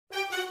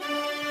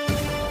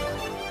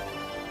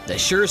The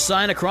sure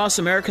sign across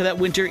America that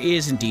winter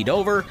is indeed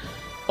over,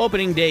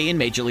 opening day in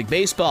Major League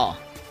Baseball.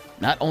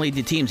 Not only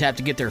did teams have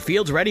to get their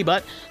fields ready,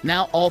 but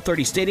now all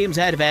 30 stadiums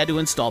have had to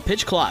install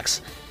pitch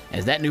clocks,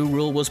 as that new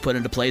rule was put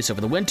into place over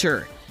the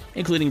winter,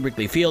 including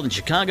Wrigley Field in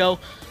Chicago,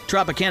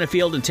 Tropicana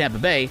Field in Tampa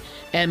Bay,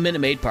 and Minute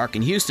Maid Park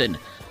in Houston,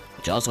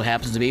 which also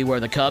happens to be where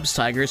the Cubs,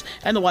 Tigers,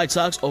 and the White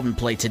Sox open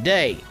play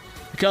today.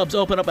 The Cubs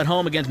open up at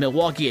home against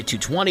Milwaukee at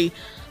 2:20.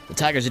 The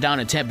Tigers are down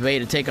in Tampa Bay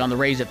to take on the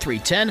Rays at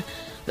 3:10.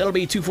 That'll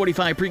be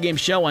 2:45 pregame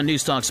show on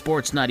News Talk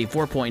Sports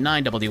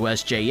 94.9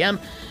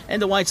 WSJM,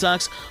 and the White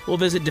Sox will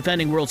visit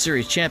defending World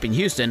Series champion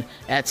Houston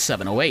at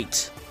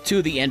 7:08.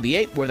 To the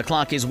NBA, where the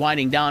clock is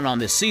winding down on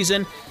this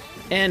season,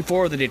 and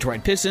for the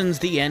Detroit Pistons,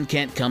 the end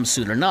can't come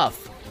soon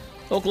enough.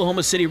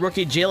 Oklahoma City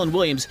rookie Jalen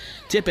Williams,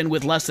 tipping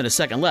with less than a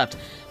second left,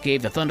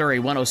 gave the Thunder a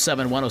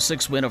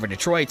 107-106 win over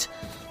Detroit.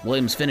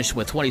 Williams finished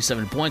with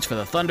 27 points for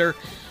the Thunder.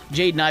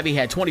 Jaden Ivey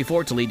had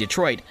 24 to lead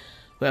Detroit,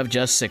 who have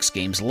just 6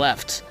 games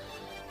left.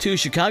 To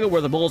Chicago,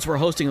 where the Bulls were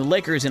hosting the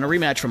Lakers in a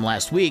rematch from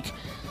last week.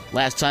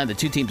 Last time the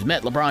two teams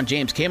met, LeBron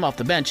James came off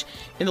the bench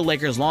in the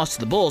Lakers' loss to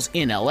the Bulls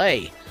in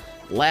L.A.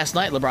 Last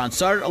night, LeBron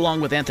started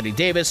along with Anthony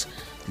Davis,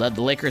 led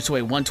the Lakers to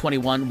a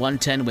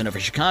 121-110 win over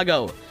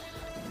Chicago.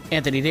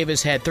 Anthony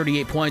Davis had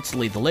 38 points to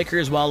lead the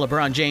Lakers, while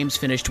LeBron James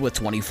finished with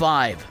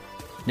 25.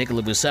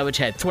 Nikola Vucevic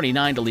had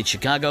 29 to lead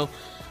Chicago,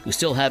 who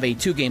still have a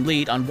 2-game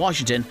lead on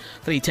Washington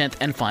for the 10th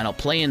and final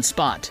play-in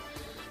spot.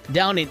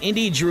 Down in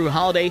Indy, Jrue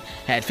Holiday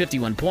had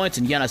 51 points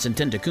and Giannis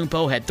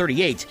Antetokounmpo had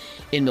 38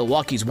 in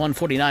Milwaukee's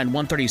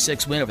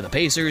 149-136 win over the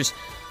Pacers.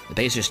 The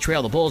Pacers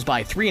trail the Bulls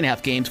by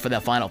 3.5 games for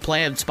that final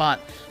play-in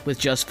spot with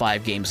just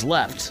 5 games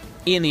left.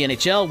 In the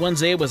NHL,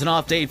 Wednesday was an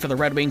off day for the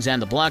Red Wings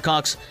and the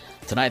Blackhawks.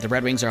 Tonight, the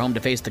Red Wings are home to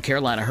face the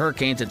Carolina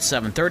Hurricanes at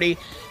 7:30,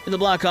 and the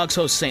Blackhawks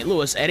host St.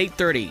 Louis at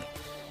 8:30.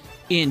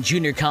 In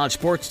junior college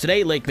sports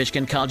today, Lake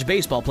Michigan College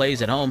Baseball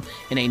plays at home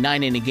in a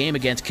 9-inning game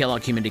against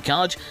Kellogg Community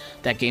College.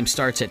 That game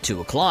starts at 2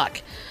 o'clock.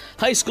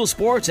 High school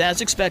sports, as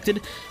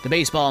expected, the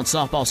baseball and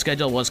softball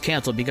schedule was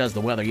canceled because of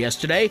the weather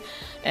yesterday,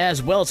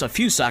 as well as a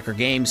few soccer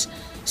games.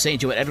 St.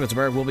 Joe at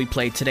Edwardsburg will be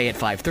played today at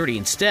 5:30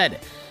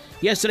 instead.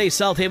 Yesterday,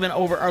 South Haven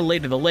over Our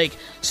Lady of the Lake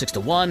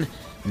 6-1.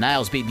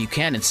 Niles beat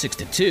Buchanan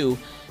 6-2.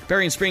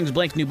 Berrien Springs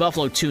blanked New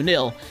Buffalo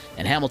 2-0,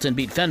 and Hamilton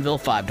beat Fenville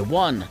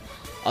 5-1.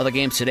 Other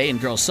games today in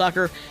girls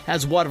soccer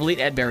has Watervliet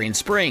at Berrien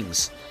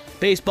Springs.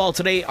 Baseball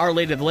today, Our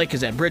Lady of the Lake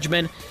is at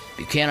Bridgman,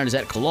 Buchanan is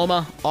at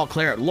Coloma, Eau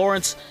Claire at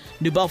Lawrence,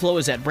 New Buffalo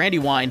is at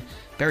Brandywine,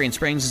 Berrien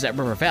Springs is at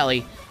River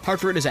Valley,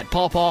 Hartford is at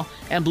Paw Paw,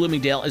 and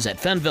Bloomingdale is at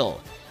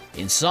Fenville.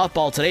 In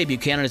softball today,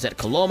 Buchanan is at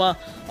Coloma,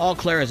 Eau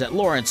Claire is at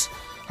Lawrence,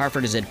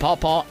 Hartford is at Paw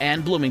Paw,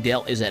 and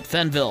Bloomingdale is at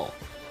Fenville.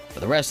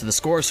 For the rest of the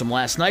scores from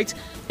last night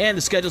and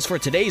the schedules for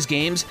today's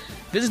games,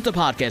 visit the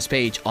podcast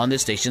page on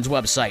this station's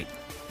website.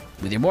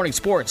 With your morning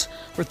sports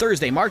for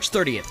Thursday, March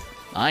 30th,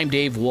 I'm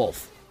Dave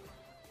Wolf.